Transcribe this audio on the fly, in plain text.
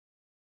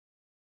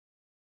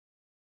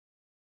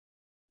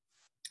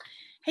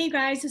Hey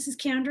guys, this is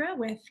Candra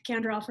with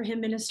Candra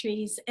All4Him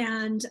Ministries,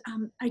 and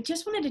I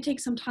just wanted to take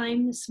some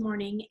time this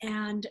morning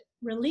and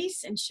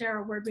release and share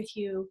a word with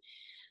you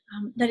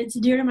that it's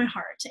dear to my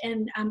heart.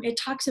 And it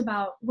talks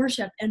about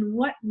worship and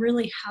what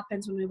really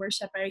happens when we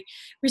worship. I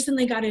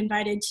recently got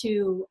invited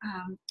to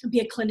be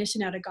a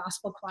clinician at a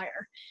gospel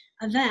choir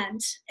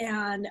event,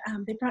 and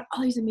they brought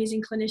all these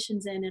amazing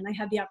clinicians in, and I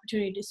had the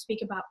opportunity to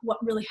speak about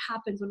what really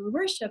happens when we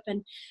worship.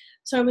 And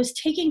so I was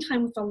taking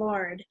time with the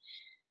Lord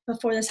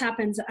before this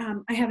happens.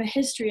 I have a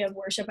history of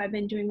worship. I've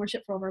been doing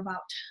worship for over about,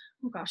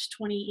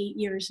 28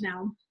 years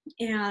now,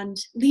 and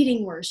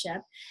leading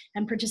worship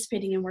and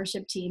participating in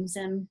worship teams.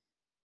 And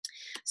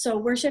so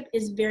worship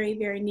is very,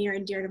 very near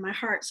and dear to my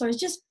heart. So I was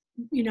just,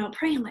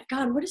 praying like,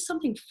 God, what is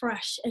something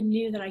fresh and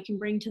new that I can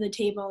bring to the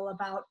table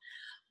about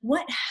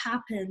what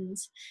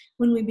happens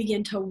when we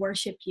begin to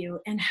worship you,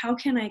 and how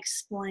can I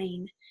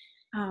explain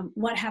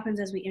what happens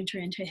as we enter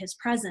into his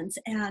presence.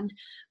 And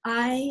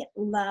I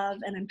love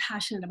and I'm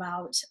passionate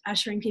about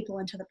ushering people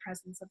into the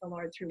presence of the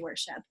Lord through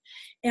worship.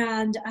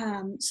 And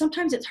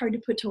sometimes it's hard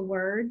to put to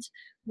words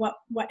what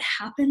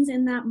happens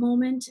in that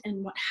moment,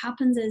 and what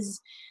happens as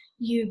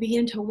you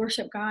begin to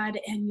worship God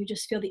and you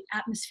just feel the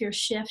atmosphere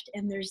shift,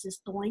 and there's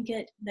this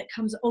blanket that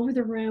comes over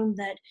the room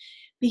that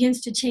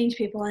begins to change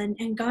people,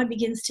 and God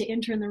begins to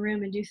enter in the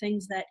room and do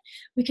things that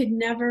we could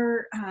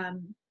never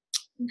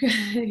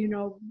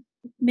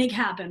make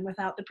happen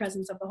without the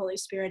presence of the Holy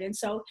Spirit. And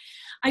so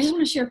I just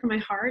want to share from my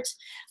heart.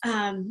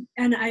 And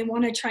I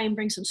want to try and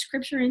bring some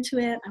scripture into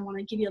it. I want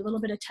to give you a little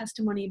bit of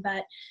testimony,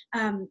 but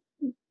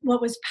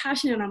what was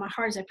passionate on my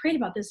heart as I prayed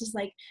about this is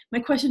like, my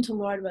question to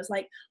Lord was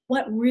like,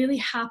 what really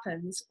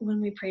happens when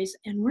we praise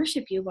and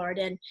worship you, Lord?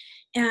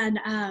 And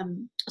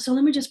so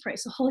let me just pray.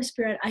 So Holy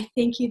Spirit, I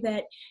thank you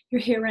that you're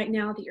here right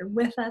now, that you're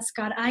with us.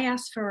 God, I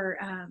ask for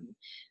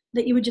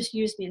that you would just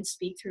use me and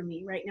speak through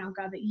me right now,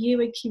 God, that you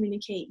would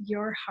communicate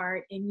your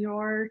heart and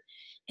your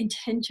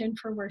intention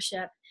for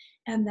worship,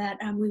 and that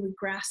we would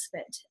grasp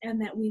it,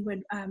 and that we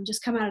would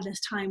just come out of this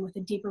time with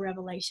a deeper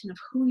revelation of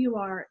who you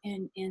are,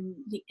 and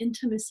the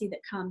intimacy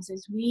that comes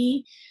as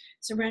we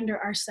surrender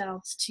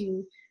ourselves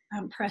to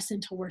press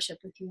into worship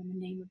with you, in the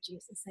name of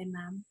Jesus.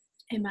 Amen.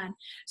 Amen.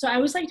 So I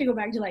always like to go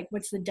back to like,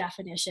 what's the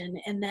definition?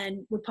 And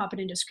then we pop it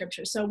into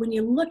scripture. So when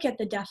you look at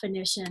the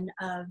definition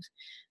of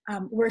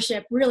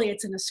worship, really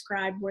it's an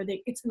ascribe, where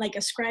it's like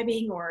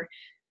ascribing or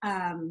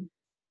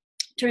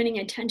turning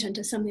attention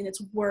to something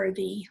that's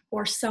worthy,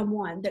 or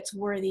someone that's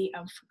worthy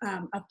of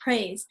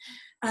praise.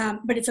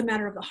 But it's a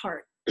matter of the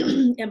heart.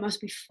 It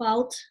must be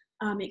felt.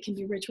 It can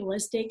be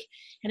ritualistic,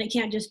 and it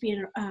can't just be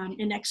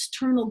an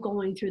external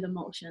going through the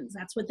motions.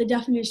 That's what the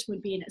definition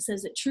would be. And it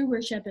says that true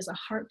worship is a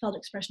heartfelt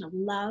expression of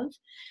love,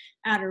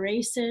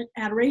 adoration,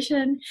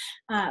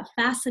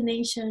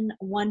 fascination,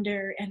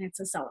 wonder, and it's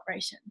a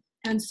celebration.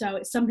 And so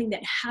it's something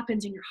that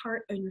happens in your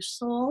heart and your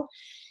soul.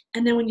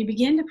 And then when you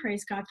begin to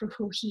praise God for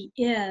who he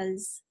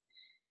is,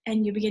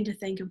 and you begin to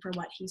thank him for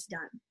what he's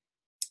done.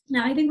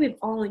 Now, I think we've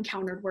all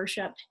encountered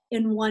worship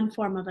in one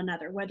form of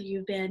another, whether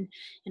you've been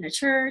in a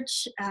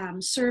church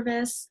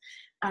service,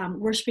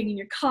 worshiping in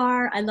your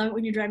car. I love it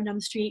when you're driving down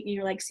the street and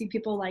you're like, see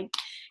people like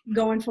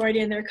going for it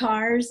in their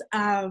cars,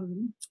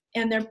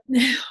 and they're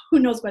who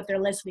knows what they're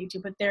listening to,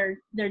 but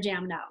they're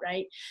jammed out,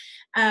 right?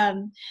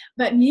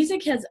 But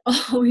music has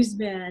always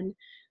been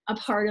a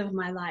part of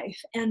my life,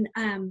 and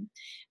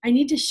I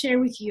need to share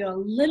with you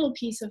a little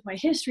piece of my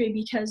history,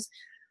 because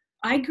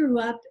I grew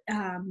up.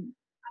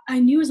 I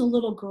knew as a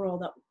little girl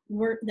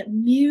that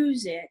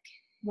music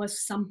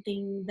was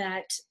something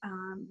that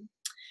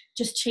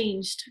just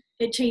changed.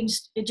 It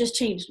just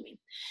changed me.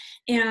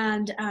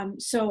 And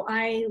so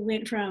I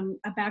went from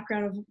a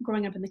background of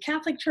growing up in the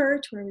Catholic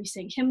Church, where we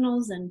sang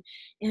hymnals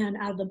and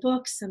out of the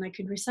books, and I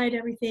could recite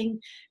everything,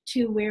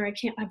 to where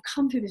I've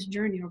come through this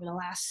journey over the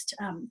last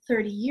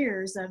 30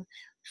 years of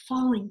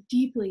falling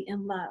deeply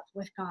in love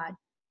with God.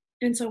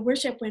 And so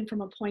worship went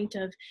from a point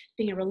of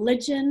being a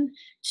religion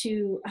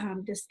to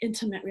this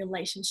intimate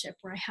relationship,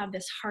 where I have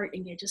this heart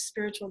engaged, a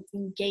spiritual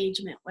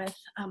engagement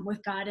with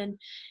God,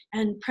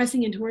 and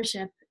pressing into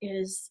worship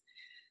is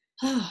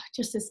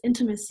just this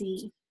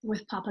intimacy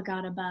with Papa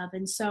God above.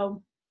 And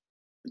so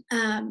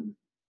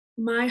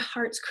my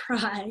heart's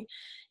cry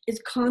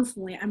is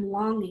constantly, I'm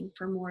longing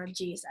for more of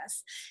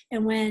Jesus.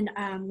 And when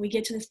we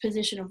get to this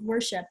position of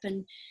worship,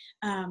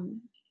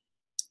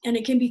 and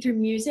it can be through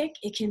music,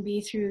 it can be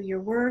through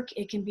your work,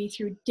 it can be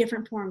through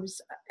different forms,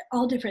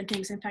 all different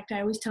things. In fact, I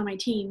always tell my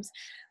teams,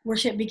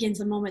 worship begins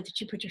the moment that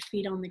you put your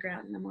feet on the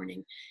ground in the morning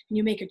and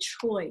you make a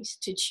choice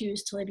to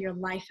choose to live your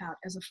life out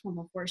as a form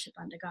of worship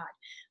unto God.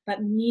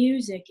 But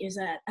music is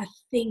a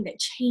thing that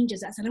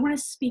changes us. And I want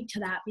to speak to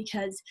that,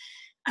 because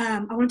I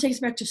want to take us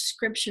back to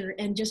scripture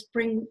and just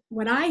bring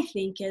what I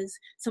think is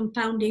some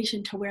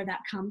foundation to where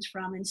that comes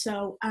from. And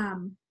so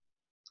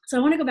I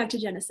want to go back to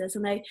Genesis,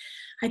 and I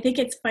think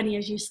it's funny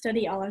as you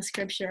study all of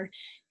scripture,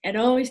 It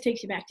always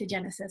takes you back to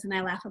Genesis. And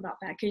I laugh about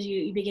that because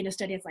you begin to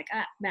study. It's like,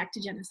 back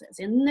to Genesis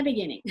in the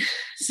beginning.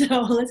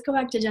 So let's go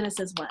back to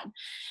Genesis 1.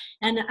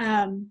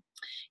 And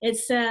it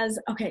says,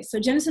 okay, so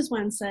Genesis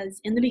 1 says,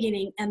 in the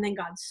beginning, and then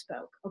God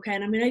spoke. Okay,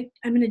 and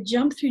I'm gonna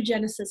jump through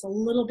Genesis a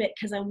little bit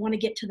because I want to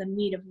get to the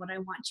meat of what I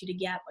want you to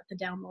get, what the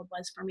download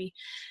was for me.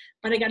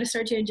 But I got to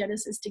start you in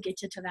Genesis to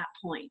get you to that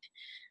point.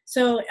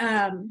 So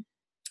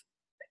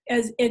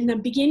as in the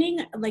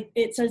beginning, like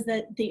it says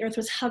that the earth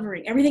was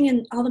hovering, everything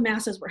in all the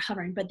masses were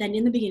hovering, but then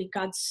in the beginning,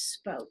 God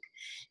spoke.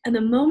 And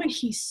the moment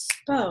he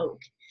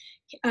spoke,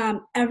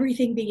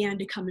 everything began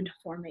to come into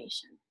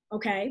formation.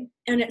 Okay.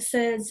 And it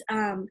says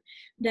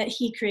that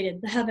he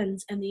created the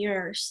heavens and the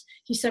earth.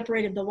 He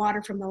separated the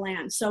water from the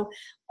land. So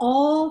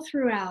all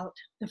throughout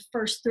the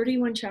first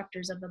 31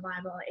 chapters of the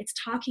Bible, it's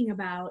talking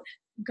about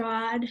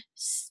God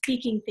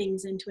speaking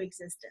things into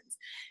existence.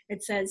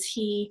 It says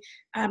he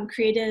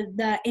created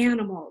the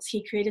animals.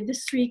 He created the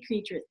three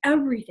creatures,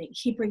 everything.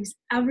 He brings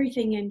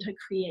everything into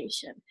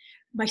creation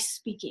by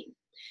speaking.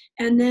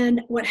 And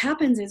then what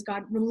happens is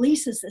God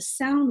releases the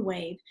sound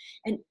wave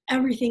and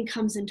everything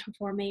comes into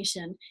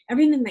formation.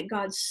 Everything that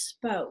God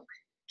spoke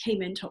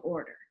came into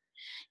order.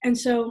 And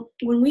so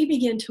when we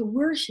begin to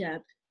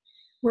worship,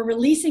 we're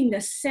releasing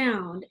this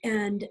sound,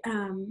 and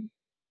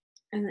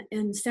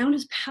sound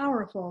is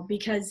powerful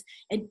because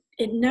it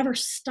never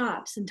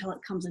stops until it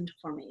comes into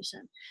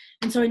formation.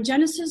 And so in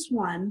Genesis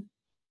 1,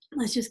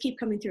 let's just keep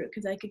coming through it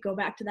because I could go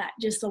back to that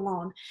just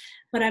alone,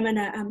 but I'm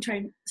gonna try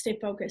and stay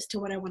focused to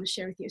what I want to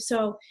share with you.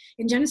 So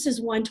in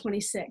Genesis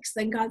 1:26,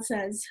 then God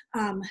says,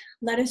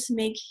 let us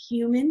make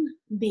human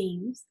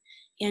beings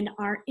in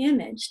our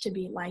image to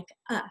be like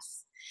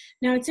us.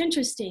 Now it's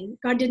interesting.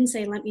 God didn't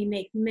say, let me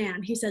make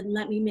man. He said,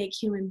 let me make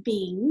human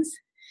beings.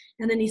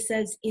 And then he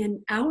says,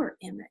 in our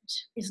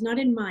image. It's not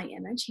in my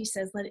image. He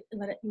says,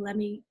 let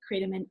me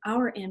create him in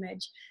our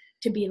image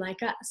to be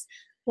like us.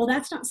 Well,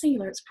 that's not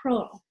singular, it's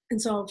plural.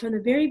 And so from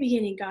the very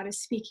beginning, God is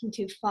speaking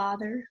to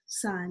Father,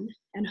 Son,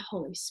 and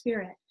Holy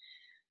Spirit,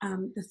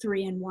 the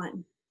three in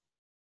one.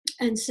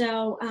 And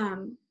so,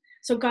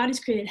 so God has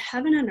created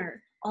heaven and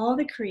earth, all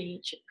the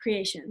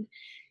creation,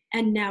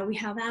 and now we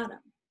have Adam.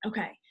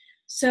 Okay,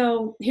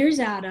 so here's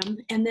Adam,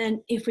 and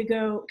then if we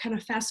go kind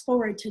of fast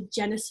forward to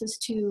Genesis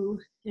 2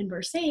 in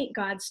verse 8,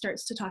 God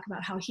starts to talk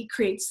about how he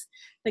creates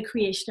the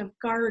creation of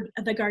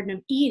the Garden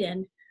of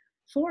Eden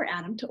for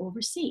Adam to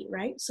oversee,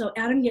 right? So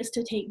Adam gets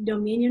to take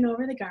dominion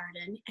over the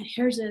garden, and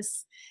here's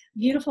this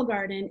beautiful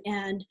garden,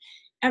 and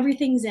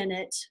everything's in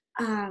it.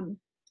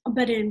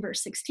 But in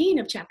verse 16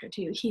 of chapter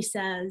 2, he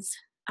says,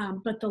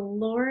 but the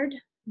Lord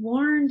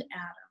warned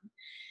Adam.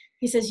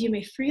 He says, you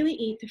may freely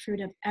eat the fruit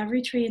of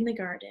every tree in the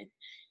garden,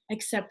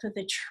 except for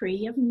the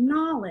tree of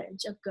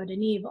knowledge of good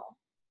and evil.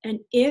 And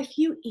if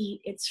you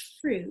eat its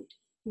fruit,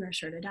 you are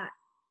sure to die.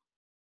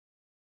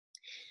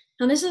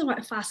 Now, this is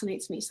what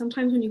fascinates me.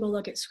 Sometimes when you go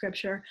look at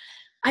scripture,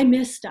 I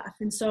miss stuff.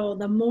 And so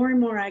the more and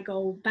more I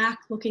go back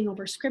looking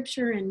over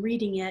scripture and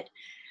reading it,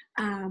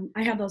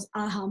 I have those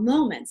aha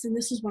moments. And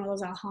this is one of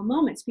those aha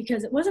moments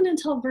because it wasn't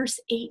until verse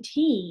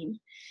 18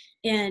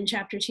 in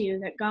chapter 2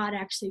 that God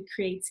actually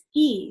creates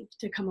Eve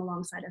to come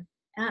alongside of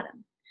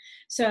Adam.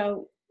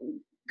 So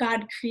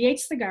God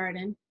creates the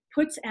garden,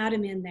 puts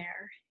Adam in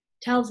there,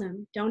 tells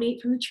him, don't eat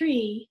from the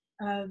tree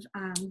of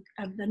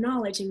the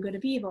knowledge and good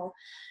of evil.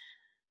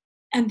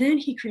 And then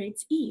he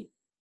creates Eve.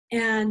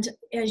 And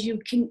as you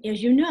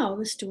know,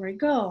 the story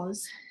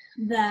goes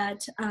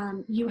that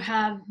you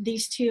have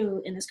these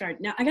two in this garden.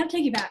 Now, I got to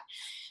take you back.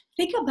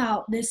 Think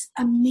about this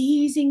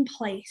amazing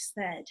place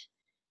that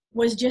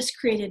was just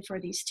created for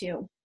these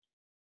two.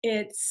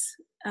 It's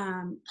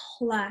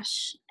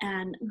plush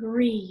and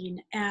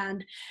green,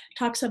 and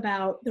talks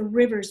about the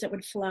rivers that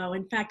would flow.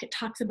 In fact, it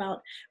talks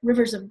about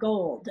rivers of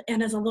gold.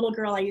 And as a little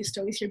girl, I used to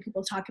always hear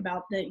people talk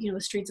about the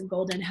streets of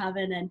gold in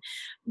heaven. And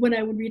when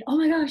I would read, oh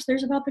my gosh,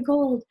 there's about the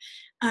gold.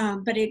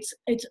 But it's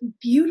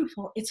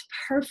beautiful. It's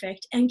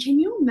perfect. And can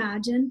you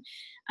imagine?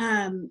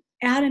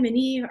 Adam and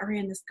Eve are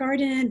in this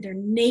garden. They're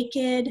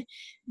naked.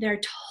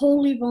 They're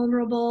totally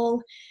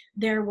vulnerable.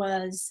 There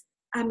was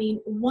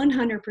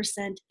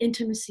 100%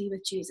 intimacy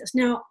with Jesus.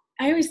 Now,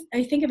 I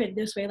think of it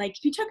this way, like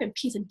if you took a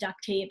piece of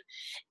duct tape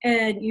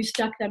and you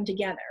stuck them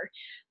together,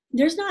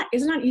 it's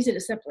not easy to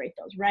separate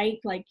those, right?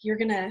 Like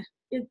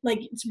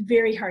it's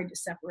very hard to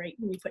separate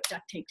when you put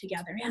duct tape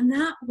together. And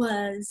that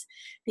was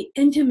the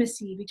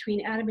intimacy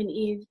between Adam and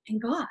Eve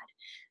and God.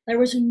 There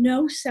was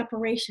no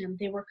separation.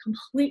 They were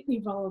completely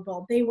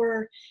vulnerable. They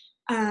were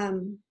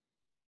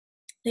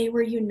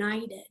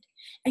united.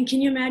 And can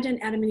you imagine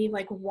Adam and Eve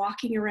like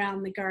walking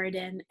around the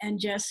garden and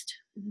just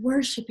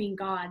worshiping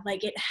God?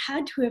 Like it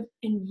had to have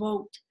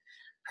invoked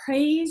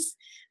praise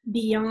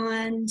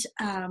beyond,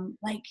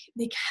 like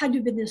they had to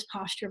have been this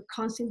posture of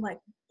constantly like,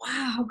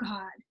 wow,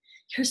 God,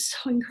 you're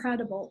so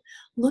incredible.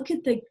 Look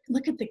at the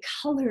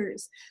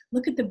colors,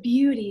 look at the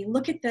beauty,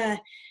 look at the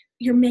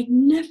you're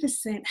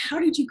magnificent. How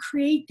did you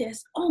create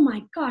this? Oh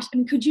my gosh. I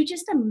mean, could you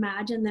just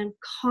imagine them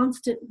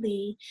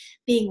constantly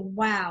being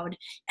wowed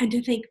and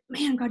to think,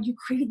 man, God, you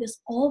created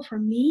this all for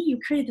me. You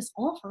created this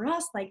all for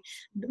us. Like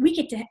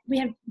we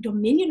have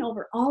dominion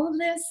over all of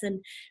this, and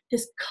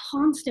this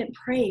constant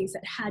praise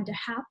that had to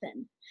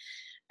happen.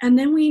 And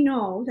then we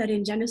know that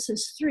in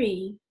Genesis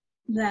 3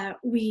 that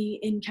we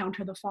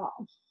encounter the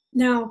fall.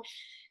 Now,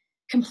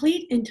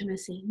 complete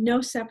intimacy, no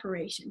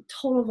separation,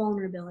 total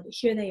vulnerability.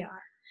 Here they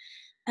are.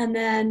 And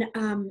then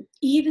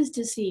Eve is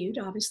deceived,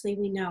 obviously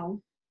we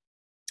know,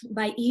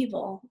 by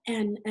evil,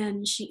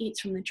 and she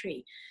eats from the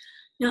tree.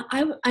 Now,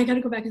 I got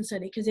to go back and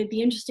study, because it'd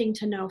be interesting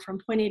to know from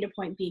point A to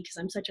point B, because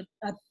I'm such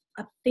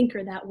a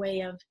thinker that way,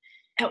 of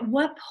at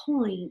what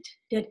point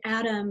did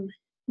Adam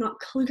not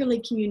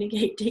clearly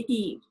communicate to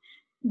Eve,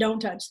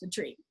 don't touch the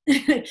tree?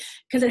 Because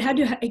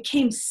it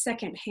came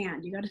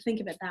secondhand. You got to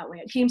think of it that way.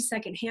 It came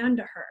secondhand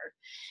to her.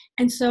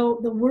 And so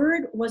the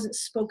word wasn't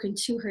spoken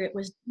to her, it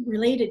was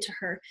related to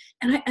her.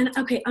 And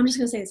okay, I'm just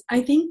going to say this.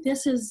 I think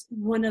this is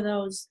one of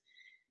those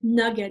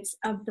nuggets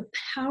of the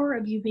power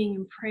of you being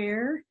in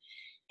prayer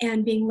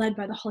and being led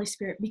by the Holy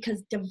Spirit,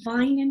 because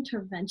divine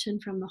intervention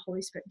from the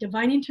Holy Spirit,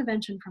 divine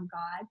intervention from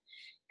God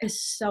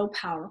is so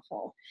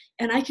powerful.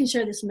 And I can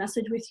share this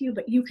message with you,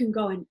 but you can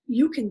go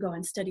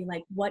and study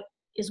like what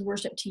is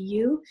worship to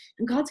you,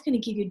 and God's going to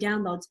give you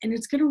downloads, and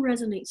it's going to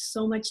resonate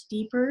so much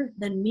deeper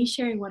than me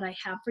sharing what I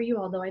have for you,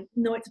 although I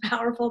know it's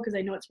powerful because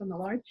I know it's from the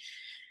Lord.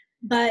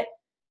 But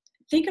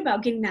think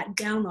about getting that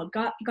download.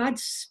 God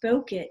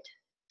spoke it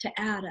to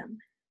Adam,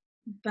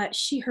 but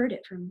she heard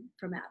it from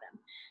Adam.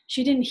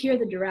 She didn't hear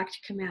the direct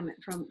commandment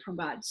from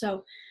God.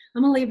 So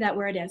I'm going to leave that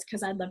where it is,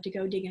 because I'd love to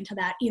go dig into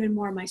that even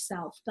more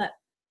myself. But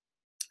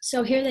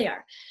so here they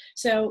are.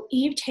 So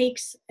Eve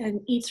takes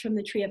and eats from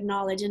the tree of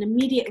knowledge, and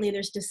immediately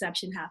there's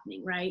deception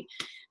happening, right?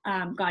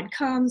 God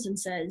comes and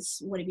says,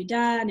 what have you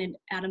done? And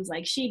Adam's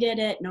like, she did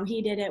it. No,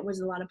 he did it. Was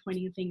a lot of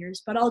pointing of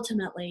fingers. But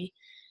ultimately,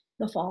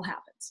 the fall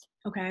happens,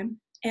 okay?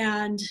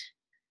 And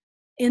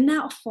in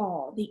that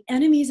fall, the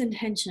enemy's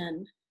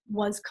intention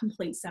was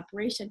complete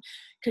separation.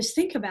 Because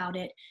think about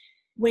it.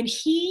 When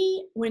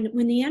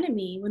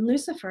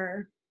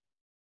Lucifer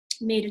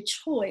made a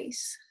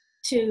choice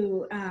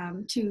to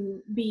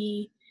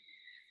be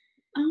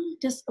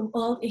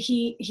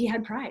he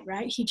had pride,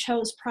 right? He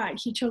chose pride,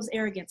 he chose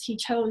arrogance, he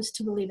chose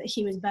to believe that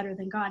he was better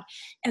than God,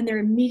 and there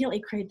immediately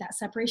created that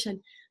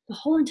separation. The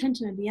whole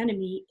intention of the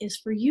enemy is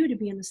for you to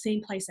be in the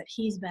same place that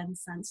he's been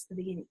since the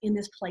beginning, in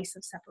this place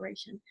of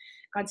separation.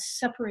 God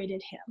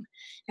separated him.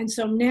 And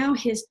so now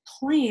his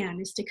plan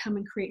is to come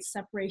and create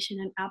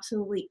separation in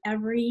absolutely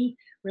every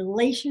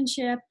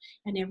relationship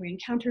and every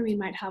encounter we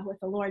might have with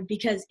the Lord,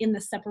 because in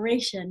the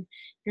separation,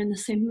 you're in the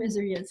same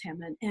misery as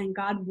him. And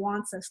God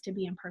wants us to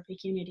be in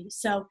perfect unity.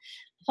 So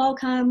the fall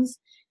comes,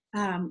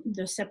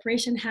 the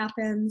separation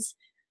happens.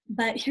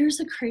 But here's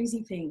the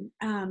crazy thing.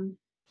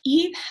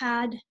 Eve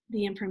had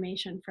the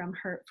information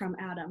from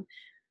Adam,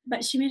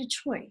 but she made a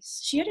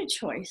choice. She had a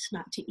choice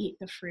not to eat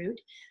the fruit,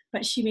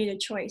 but she made a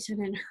choice. And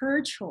in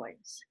her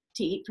choice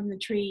to eat from the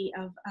tree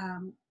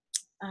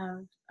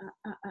in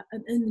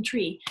the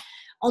tree,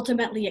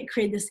 ultimately it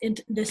created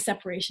this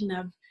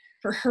separation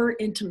for her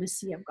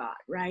intimacy of God,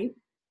 right?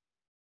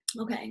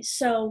 Okay,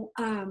 so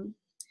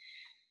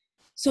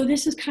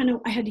this is kind of,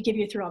 I had to give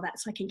you through all that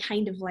so I can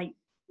kind of like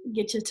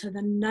get you to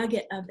the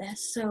nugget of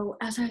this. So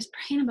as I was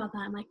praying about that,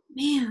 I'm like,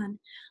 man,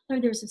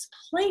 Lord, there's this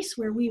place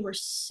where we were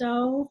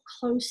so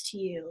close to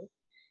you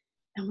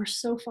and we're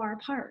so far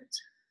apart.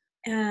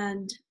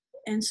 And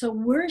so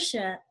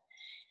worship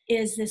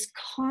is this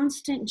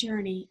constant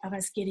journey of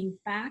us getting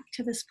back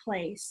to this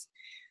place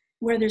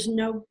where there's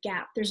no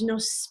gap, there's no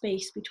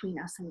space between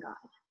us and God.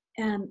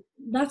 And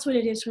that's what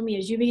it is for me.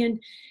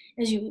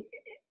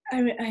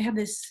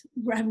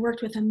 I've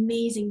worked with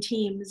amazing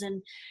teams,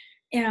 and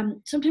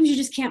sometimes you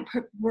just can't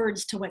put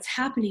words to what's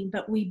happening,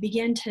 but we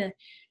begin to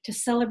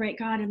celebrate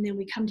God, and then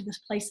we come to this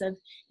place of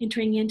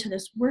entering into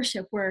this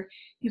worship where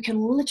you can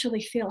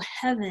literally feel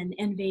heaven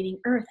invading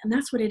earth. And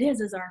that's what it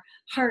is our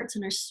hearts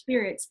and our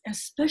spirits,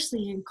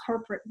 especially in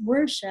corporate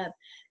worship,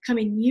 come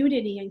in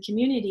unity and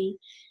community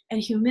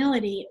and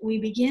humility. We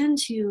begin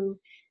to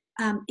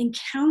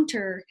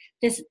encounter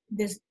this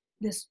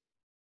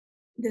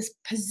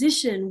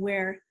position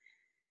where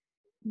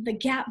the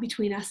gap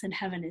between us and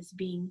heaven is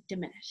being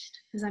diminished.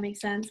 Does that make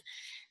sense?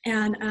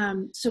 And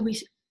so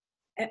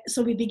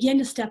we begin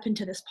to step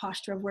into this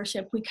posture of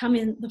worship. We come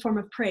in the form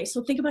of praise.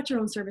 So think about your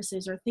own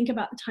services, or think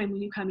about the time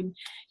when you come and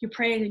you're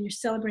praying and you're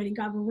celebrating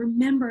God. We're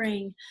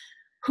remembering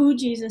who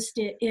Jesus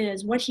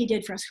is, what he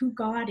did for us, who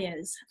God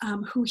is,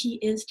 who he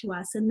is to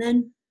us. And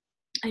then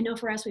I know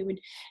for us, we would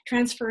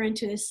transfer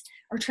into this,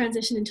 or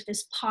transition into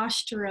this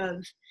posture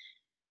of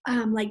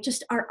like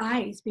just our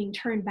eyes being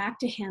turned back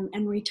to him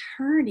and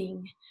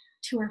returning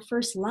to our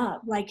first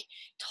love, like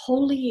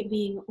totally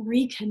being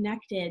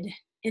reconnected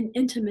in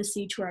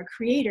intimacy to our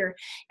Creator.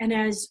 And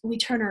as we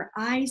turn our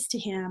eyes to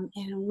him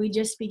and we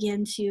just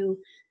begin to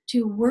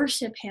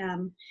worship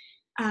him,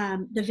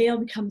 the veil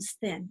becomes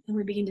thin and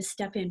we begin to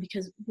step in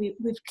because we've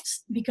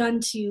begun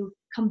to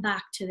come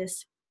back to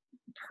this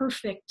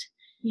perfect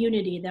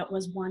unity that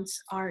was once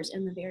ours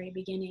in the very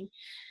beginning.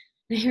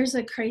 Now, here's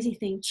a crazy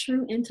thing.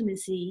 True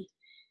intimacy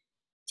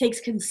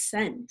takes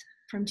consent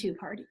from two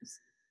parties.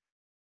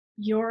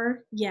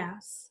 Your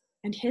yes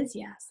and his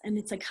yes, and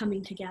it's a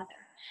coming together.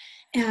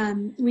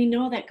 And we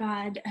know that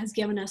God has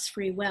given us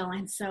free will.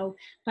 And so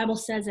the Bible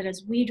says that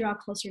as we draw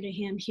closer to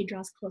him, he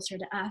draws closer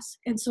to us.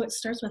 And so it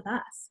starts with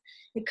us.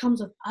 It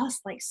comes with us,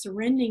 like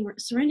surrendering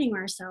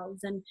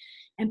ourselves and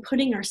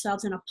putting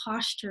ourselves in a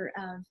posture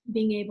of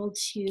being able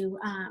to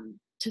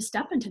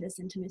step into this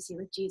intimacy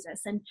with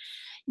Jesus. And,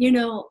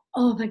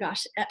 oh my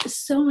gosh,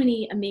 so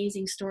many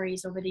amazing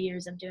stories over the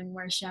years of doing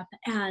worship.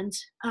 And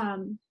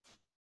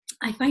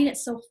I find it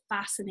so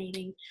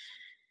fascinating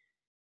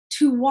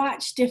to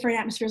watch different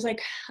atmospheres.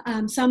 Like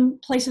some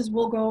places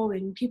we'll go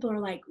and people are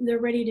like, they're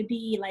ready to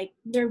be like,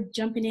 they're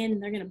jumping in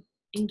and they're going to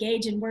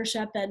engage in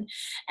worship.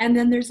 And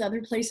then there's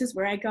other places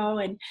where I go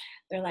and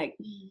they're like,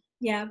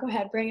 yeah, go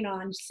ahead, bring it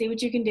on, see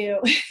what you can do,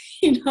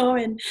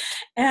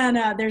 and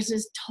there's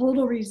this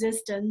total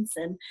resistance.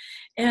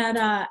 And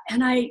I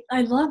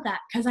love that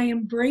because I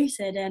embrace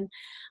it. And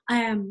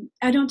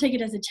I don't take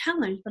it as a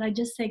challenge, but I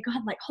just say,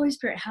 God, like, Holy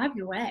Spirit, have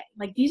your way.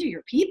 Like, these are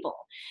your people.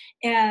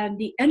 And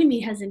the enemy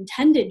has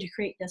intended to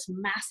create this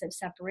massive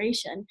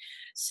separation.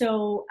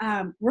 So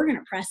we're going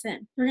to press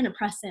in. We're going to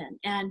press in.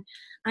 And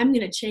I'm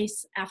going to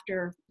chase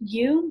after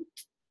you.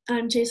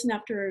 I'm chasing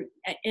after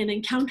an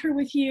encounter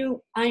with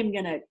you. I'm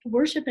going to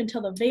worship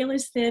until the veil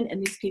is thin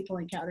and these people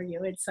encounter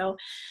you. And so,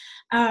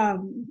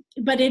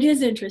 but it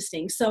is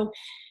interesting. So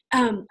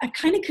I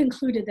kind of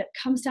concluded that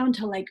comes down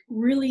to like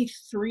really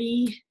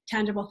three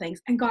tangible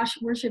things. And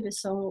gosh, worship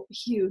is so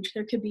huge.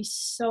 There could be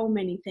so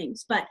many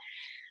things, but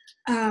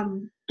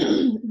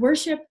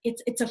worship,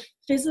 it's a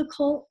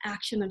physical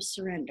action of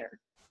surrender.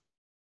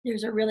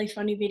 There's a really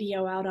funny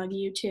video out on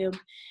YouTube.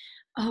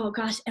 Oh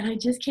gosh, and I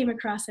just came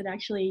across it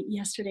actually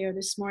yesterday or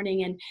this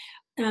morning, and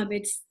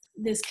it's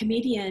this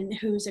comedian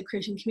who's a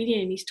Christian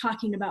comedian, and he's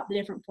talking about the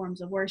different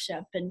forms of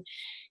worship, and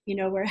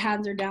where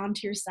hands are down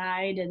to your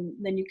side, and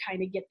then you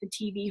kind of get the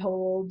TV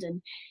hold,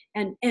 and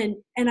I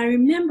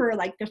remember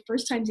like the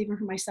first times even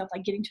for myself,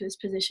 like getting to this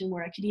position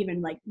where I could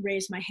even like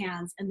raise my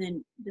hands, and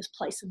then this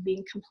place of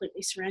being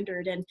completely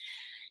surrendered, and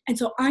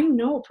so I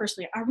know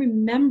personally, I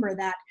remember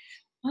that.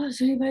 Oh,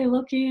 is anybody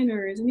looking,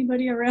 or is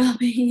anybody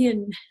around me?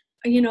 And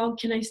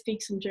can I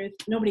speak some truth?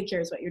 Nobody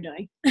cares what you're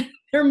doing.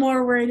 They're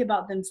more worried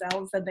about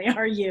themselves than they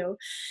are you.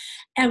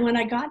 And when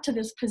I got to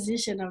this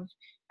position of,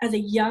 as a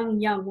young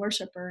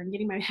worshiper and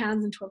getting my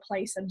hands into a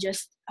place of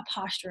just a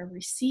posture of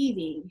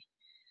receiving,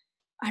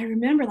 I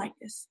remember like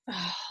this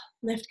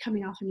lift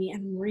coming off of me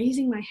and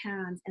raising my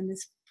hands and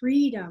this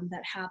freedom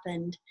that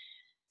happened.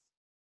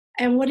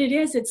 And what it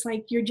is, it's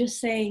like you're just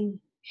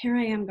saying, here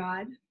I am,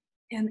 God.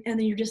 And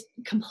then you're just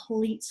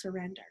complete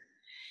surrender.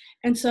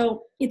 And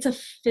so it's a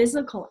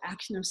physical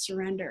action of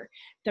surrender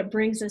that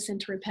brings us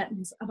into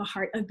repentance of a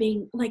heart of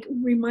being like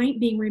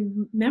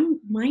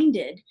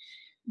reminded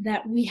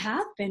that we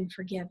have been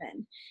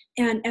forgiven.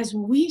 And as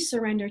we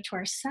surrender to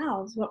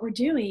ourselves, what we're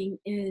doing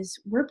is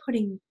we're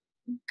putting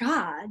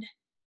God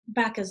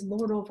back as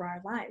Lord over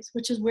our lives,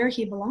 which is where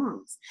he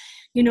belongs.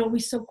 We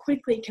so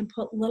quickly can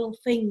put little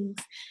things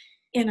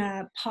in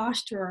a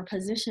posture or a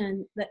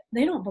position that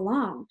they don't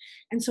belong.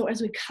 And so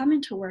as we come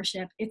into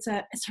worship, it's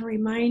a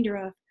reminder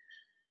of,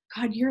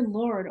 God, you're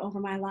Lord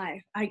over my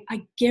life. I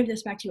give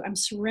this back to you. I'm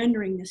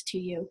surrendering this to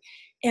you.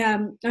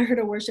 And I heard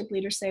a worship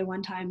leader say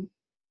one time,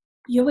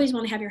 you always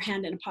want to have your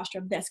hand in a posture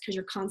of this because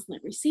you're constantly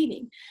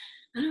receiving.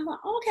 And I thought,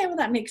 okay, well,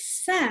 that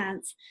makes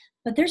sense.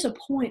 But there's a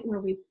point where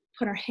we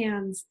put our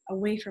hands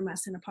away from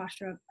us in a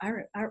posture of, I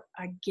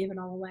give it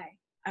all away.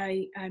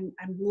 I'm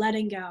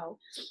letting go,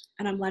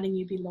 and I'm letting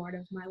you be Lord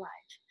of my life.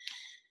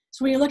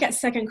 So when you look at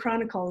 2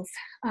 Chronicles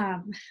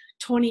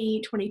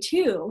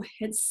 20:22,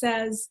 it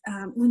says,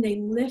 when they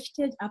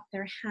lifted up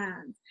their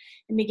hands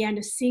and began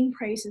to sing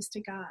praises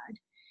to God,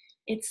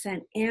 it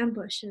sent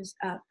ambushes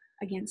up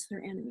against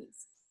their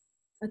enemies.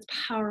 That's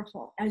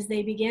powerful. As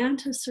they began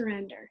to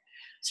surrender.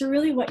 So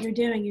really what you're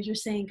doing is you're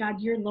saying, God,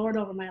 you're Lord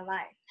over my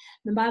life.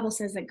 The Bible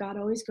says that God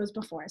always goes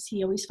before us.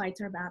 He always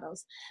fights our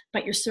battles.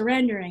 But you're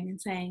surrendering and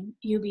saying,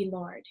 you be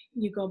Lord.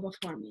 You go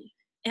before me.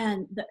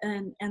 And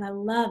I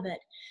love it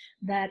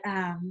that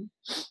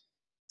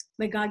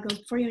God goes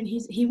before you and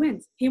he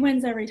wins. He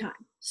wins every time.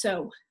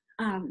 So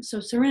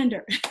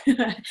surrender.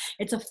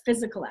 It's a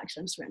physical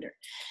action of surrender.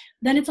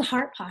 Then it's a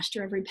heart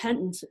posture of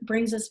repentance. It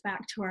brings us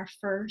back to our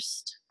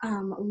first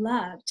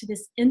love, to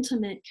this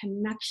intimate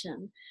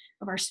connection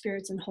of our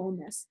spirits and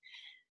wholeness.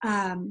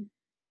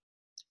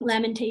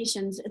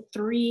 Lamentations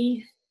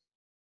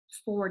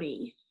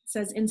 3:40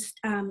 says, and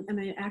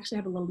I actually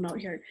have a little note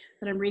here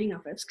that I'm reading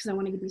off of because I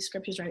want to get these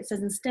scriptures right. It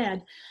says,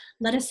 instead,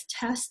 let us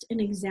test and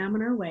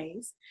examine our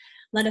ways.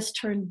 Let us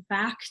turn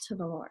back to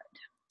the Lord.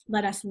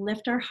 Let us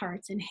lift our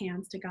hearts and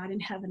hands to God in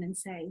heaven and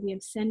say, we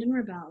have sinned and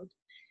rebelled,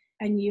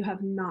 and you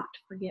have not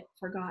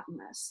forgotten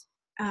us.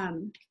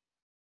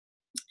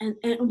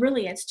 And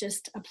really, it's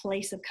just a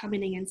place of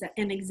coming in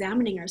and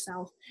examining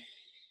ourselves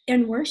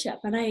in worship.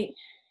 And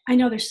I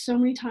know there's so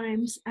many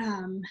times,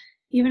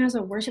 even as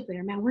a worship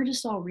leader, man, we're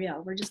just all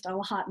real. We're just all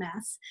a hot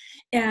mess.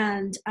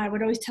 And I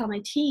would always tell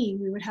my team,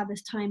 we would have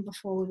this time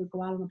before we would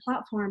go out on the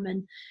platform,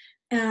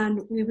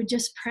 and we would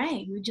just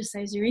pray. We would just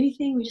say, is there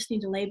anything we just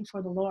need to lay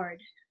before the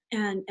Lord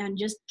and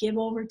just give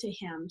over to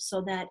him,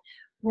 so that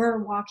we're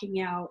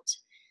walking out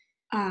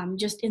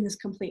just in this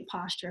complete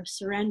posture of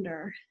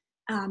surrender,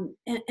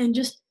 and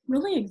just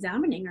really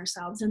examining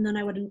ourselves. And then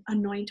I would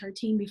anoint our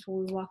team before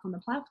we walk on the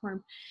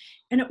platform.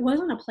 And it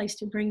wasn't a place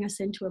to bring us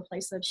into a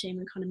place of shame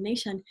and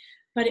condemnation,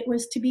 but it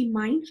was to be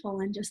mindful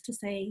and just to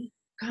say,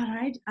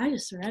 God, I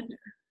just surrender.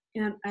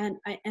 And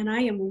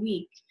I am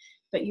weak,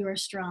 but you are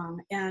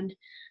strong. And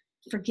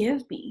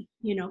forgive me,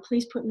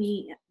 please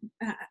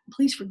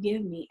please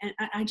forgive me. And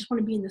I just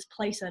want to be in this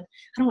place of,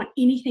 I don't want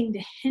anything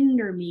to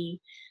hinder me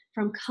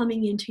from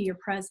coming into your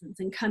presence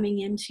and coming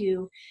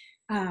into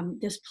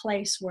this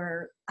place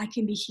where I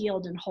can be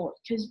healed and whole.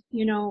 Because,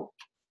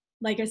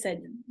 like I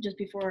said, just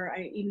before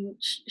I even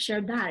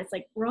shared that, it's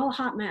like, we're all a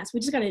hot mess. We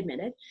just got to admit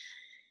it.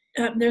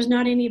 There's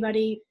not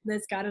anybody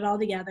that's got it all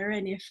together.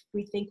 And if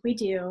we think we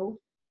do,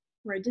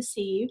 we're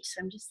deceived.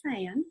 So I'm just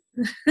saying.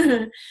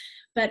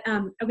 But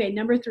okay,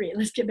 number 3,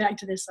 let's get back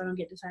to this so I don't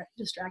get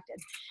distracted.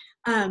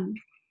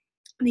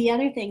 The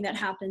other thing that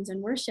happens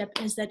in worship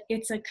is that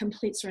it's a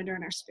complete surrender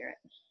in our spirit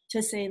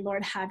to say,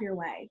 Lord, have your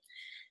way.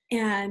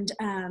 And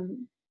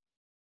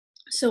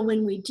so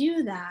when we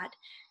do that,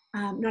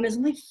 not as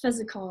only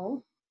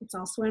physical, it's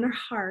also in our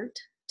heart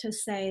to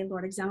say,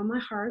 Lord, examine my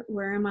heart.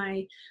 Where am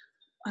I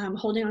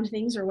holding on to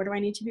things, or what do I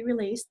need to be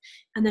released?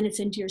 And then it's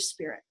into your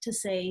spirit to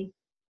say,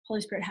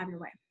 Holy Spirit, have your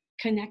way.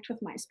 Connect with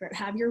my spirit,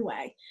 have your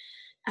way.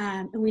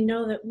 And we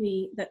know that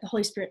the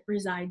Holy Spirit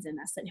resides in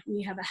us, that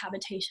we have a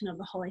habitation of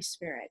the Holy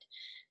Spirit.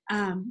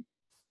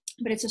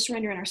 But it's a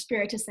surrender in our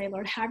spirit to say,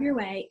 Lord, have your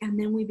way. And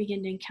then we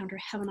begin to encounter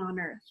heaven on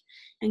earth.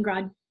 And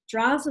God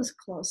draws us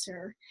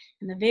closer,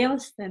 and the veil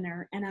is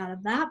thinner. And out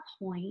of that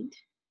point,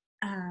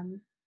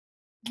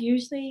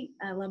 usually,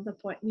 I love the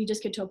point, we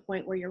just get to a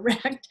point where you're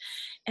wrecked,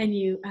 and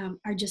you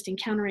are just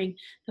encountering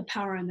the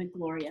power and the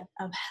glory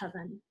of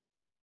heaven.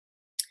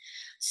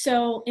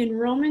 So in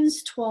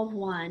Romans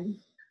 12:1,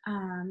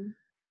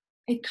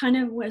 it kind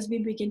of, as we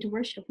begin to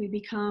worship, we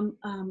become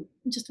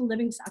just a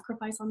living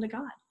sacrifice unto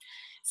God.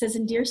 It says,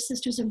 and dear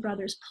sisters and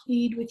brothers,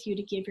 plead with you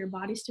to give your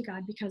bodies to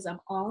God because of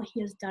all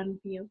he has done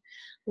for you.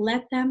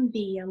 Let them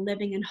be a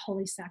living and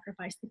holy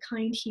sacrifice, the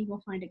kind he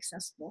will find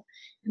accessible.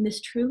 And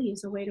this truly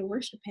is a way to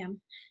worship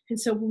him. And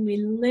so when we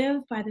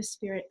live by the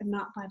Spirit and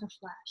not by the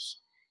flesh,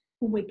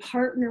 when we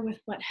partner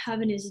with what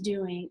heaven is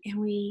doing and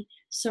we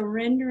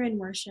surrender in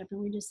worship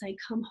and we just say,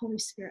 come, Holy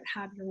Spirit,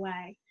 have your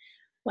way,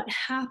 what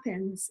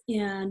happens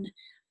in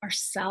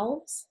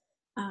ourselves,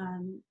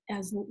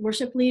 as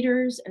worship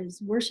leaders,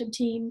 as worship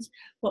teams,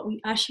 what we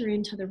usher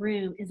into the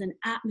room is an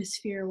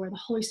atmosphere where the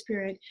Holy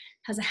Spirit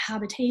has a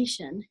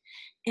habitation,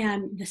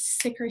 and the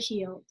sick are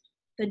healed,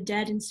 the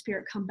dead in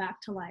spirit come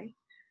back to life,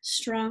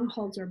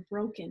 strongholds are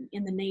broken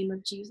in the name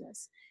of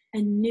Jesus,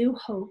 and new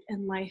hope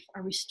and life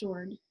are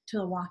restored to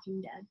the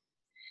walking dead.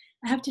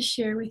 I have to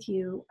share with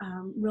you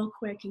real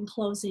quick in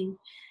closing.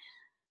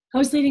 I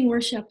was leading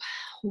worship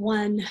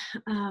one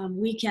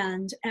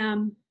weekend.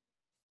 I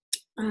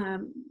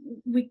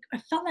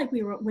felt like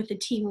we were with the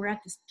team. We're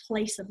at this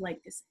place of like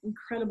this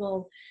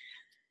incredible,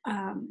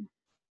 it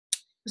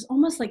was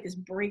almost like this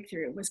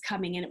breakthrough was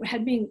coming, and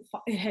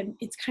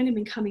it's kind of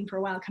been coming for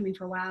a while.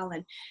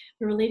 And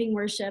we were leading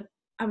worship.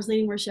 I was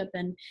leading worship,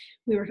 and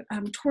we were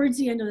towards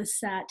the end of the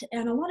set.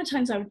 And a lot of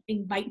times I would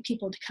invite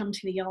people to come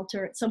to the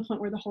altar at some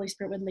point where the Holy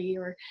Spirit would lead,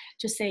 or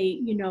just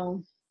say,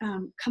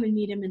 come and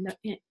meet him in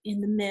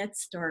the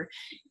midst, or,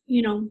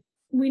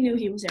 we knew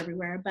he was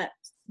everywhere, but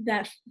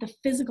that the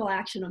physical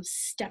action of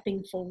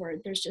stepping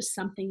forward, there's just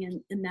something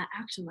in that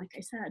action, like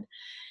I said.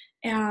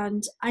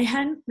 And I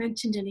hadn't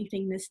mentioned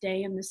anything this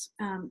day, and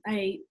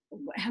I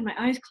had my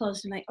eyes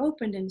closed, and I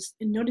opened and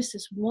noticed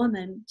this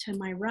woman to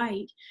my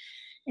right,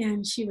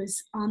 and she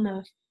was on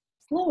the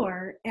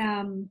floor.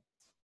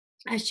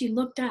 As she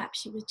looked up,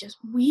 she was just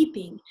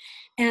weeping,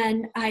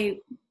 and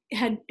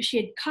she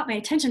had caught my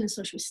attention, and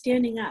so she was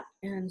standing up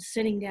and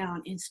sitting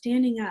down and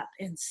standing up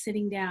and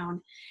sitting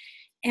down.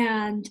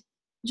 And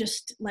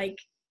just like,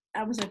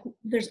 I was like,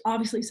 there's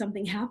obviously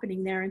something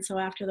happening there. And so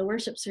after the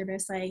worship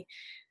service, I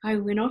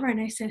went over and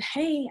I said,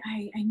 hey,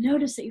 I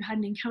noticed that you had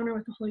an encounter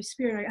with the Holy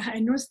Spirit. I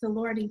noticed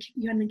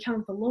you had an encounter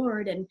with the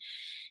Lord. And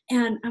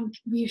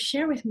will you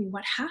share with me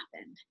what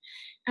happened?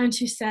 And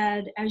she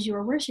said, as you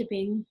were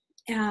worshiping,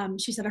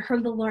 she said, I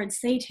heard the Lord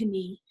say to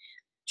me,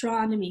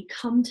 draw to me,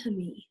 come to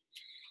me.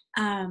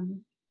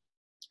 And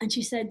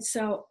she said,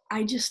 so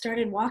I just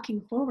started walking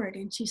forward,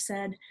 and she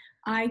said,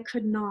 I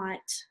could not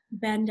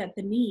bend at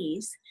the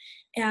knees.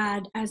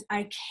 And as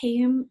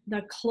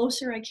the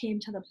closer I came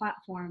to the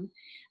platform,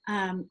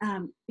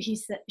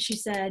 she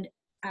said,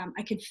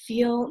 I could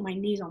feel my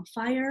knees on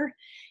fire.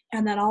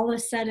 And then all of a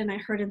sudden I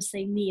heard him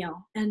say,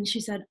 kneel. And she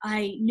said,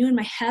 I knew in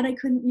my head I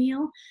couldn't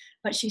kneel,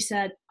 but she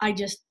said, I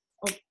just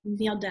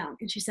kneeled down.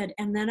 And she said,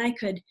 and then I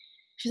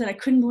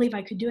couldn't believe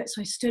I could do it.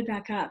 So I stood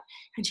back up.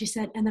 And she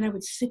said, and then I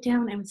would sit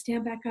down, I would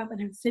stand back up,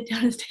 and I would sit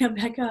down and stand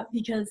back up,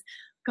 because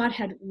God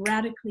had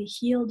radically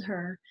healed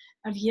her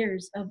of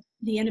years of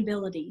the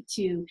inability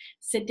to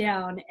sit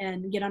down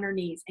and get on her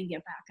knees and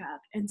get back up.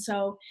 And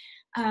so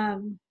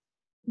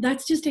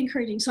that's just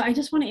encouraging. So I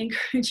just want to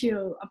encourage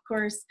you, of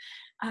course,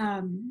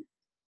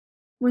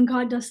 when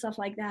God does stuff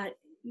like that,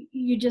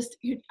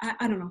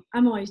 I don't know,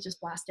 I'm always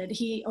just blasted.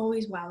 He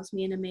always wows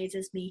me and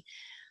amazes me.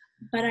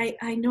 But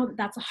I know that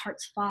that's a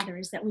heart's father,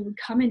 is that we would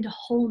come into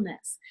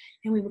wholeness,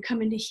 and we would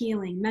come into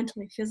healing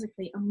mentally,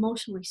 physically,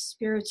 emotionally,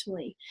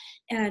 spiritually.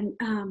 And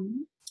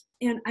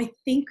I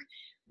think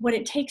what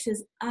it takes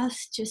is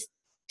us just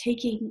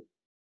taking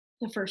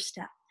the first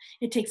step.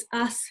 It takes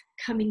us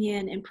coming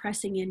in and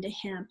pressing into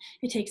him.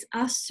 It takes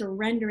us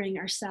surrendering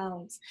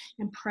ourselves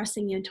and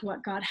pressing into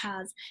what God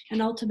has.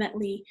 And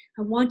ultimately,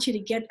 what I want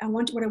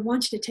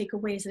you to take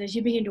away is that as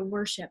you begin to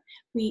worship,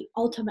 we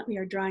ultimately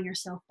are drawing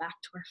ourselves back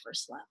to our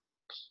first love,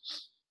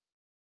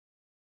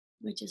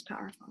 which is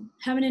powerful.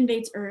 Heaven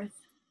invades earth,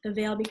 the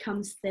veil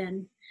becomes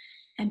thin,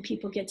 and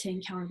people get to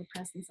encounter the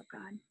presence of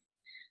God.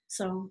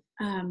 So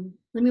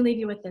let me leave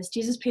you with this.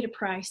 Jesus paid a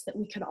price that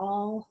we could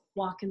all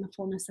walk in the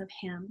fullness of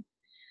him.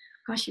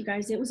 Gosh, you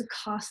guys, it was a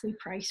costly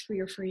price for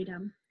your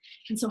freedom.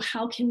 And so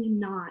how can we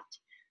not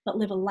but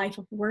live a life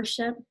of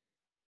worship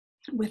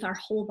with our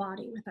whole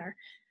body, with our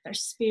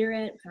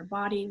spirit, with our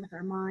body, with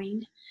our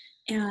mind?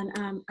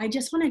 And I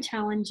just want to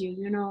challenge you.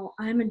 You know,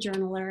 I'm a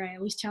journaler. I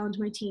always challenge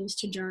my teams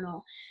to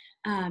journal,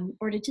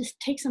 or to just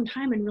take some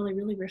time and really,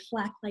 really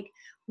reflect. Like,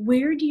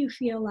 where do you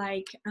feel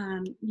like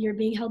you're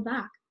being held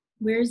back?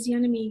 Where's the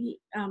enemy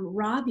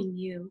robbing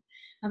you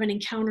of an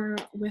encounter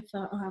with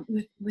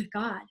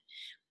God?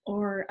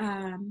 Or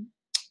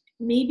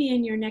maybe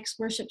in your next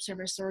worship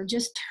service, or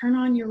just turn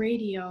on your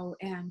radio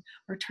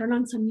or turn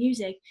on some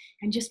music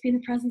and just be in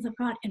the presence of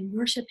God and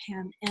worship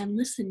him, and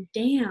listen,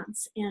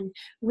 dance, and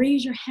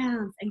raise your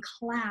hands and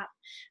clap.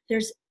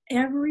 There's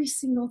every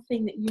single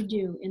thing that you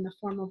do in the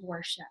form of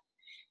worship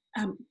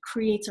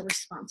creates a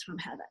response from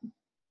heaven,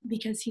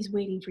 because he's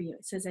waiting for you.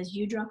 It says, as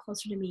you draw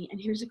closer to me.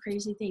 And here's the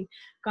crazy thing.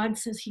 God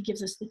says he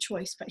gives us the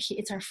choice, but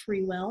it's our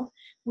free will.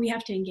 We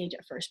have to engage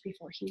it first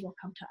before he will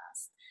come to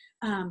us.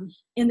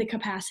 In the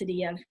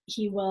capacity of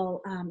he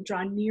will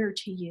draw near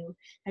to you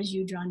as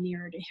you draw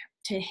nearer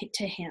to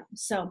him.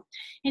 So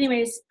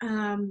anyways,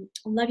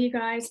 love you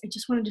guys. I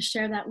just wanted to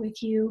share that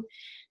with you.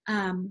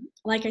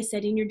 Like I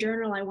said, in your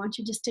journal, I want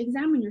you just to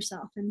examine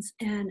yourself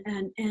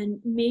and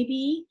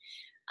maybe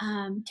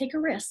take a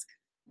risk.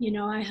 You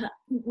know, I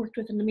worked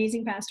with an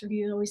amazing pastor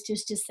who always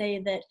used to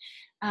say that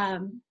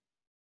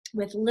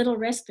with little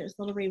risk, there's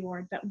little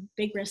reward, but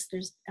big risk,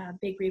 there's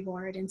big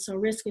reward. And so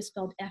risk is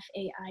spelled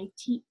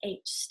Faith.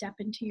 Step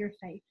into your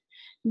faith.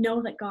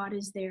 Know that God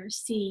is there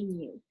seeing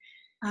you.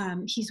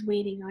 He's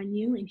waiting on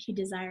you, and he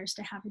desires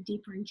to have a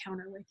deeper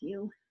encounter with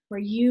you, where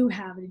you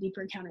have a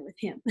deeper encounter with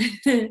him.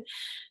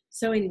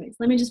 So anyways,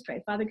 let me just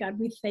pray. Father God,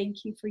 we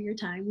thank you for your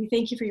time. We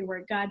thank you for your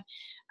word, God.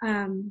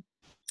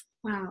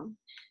 Wow.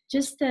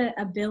 Just the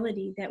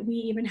ability that we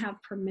even have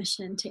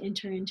permission to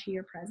enter into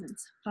your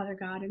presence, Father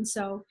God. And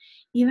so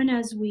even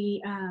as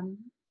we,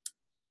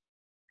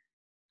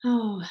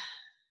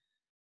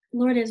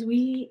 Lord, as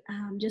we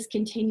just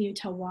continue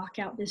to walk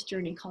out this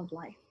journey called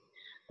life,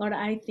 Lord,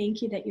 I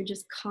thank you that you're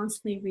just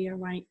constantly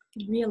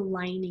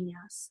realigning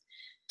us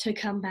to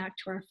come back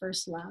to our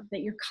first love,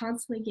 that you're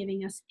constantly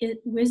giving us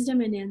wisdom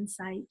and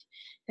insight,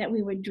 that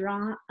we would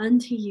draw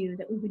unto you,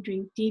 that we would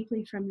drink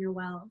deeply from your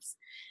wells.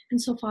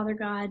 And so, Father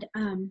God,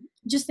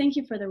 just thank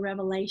you for the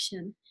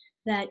revelation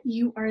that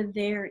you are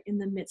there in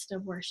the midst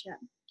of worship,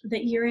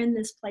 that you're in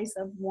this place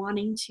of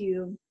wanting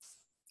to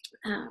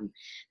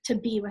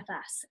be with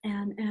us.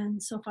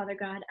 And so, Father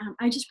God,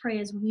 I just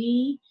pray that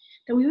we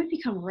would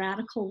become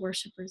radical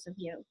worshipers of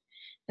you,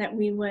 that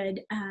we would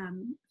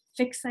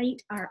fixate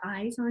our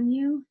eyes on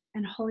you.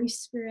 And Holy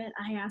Spirit,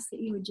 I ask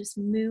that you would just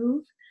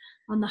move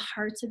on the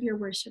hearts of your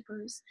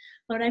worshipers.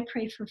 Lord, I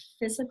pray for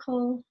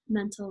physical,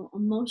 mental,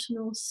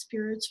 emotional,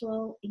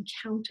 spiritual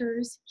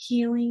encounters,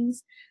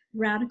 healings,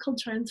 radical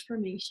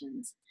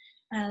transformations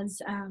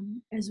as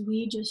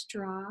we just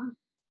draw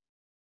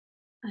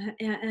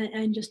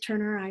and just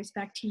turn our eyes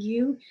back to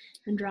you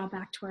and draw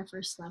back to our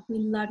first love. We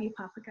love you,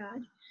 Papa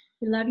God.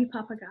 We love you,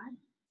 Papa God.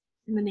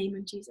 In the name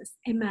of Jesus,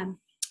 amen.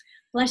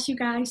 Bless you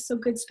guys. So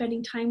good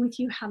spending time with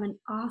you. Have an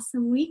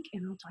awesome week,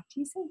 and I'll talk to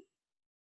you soon.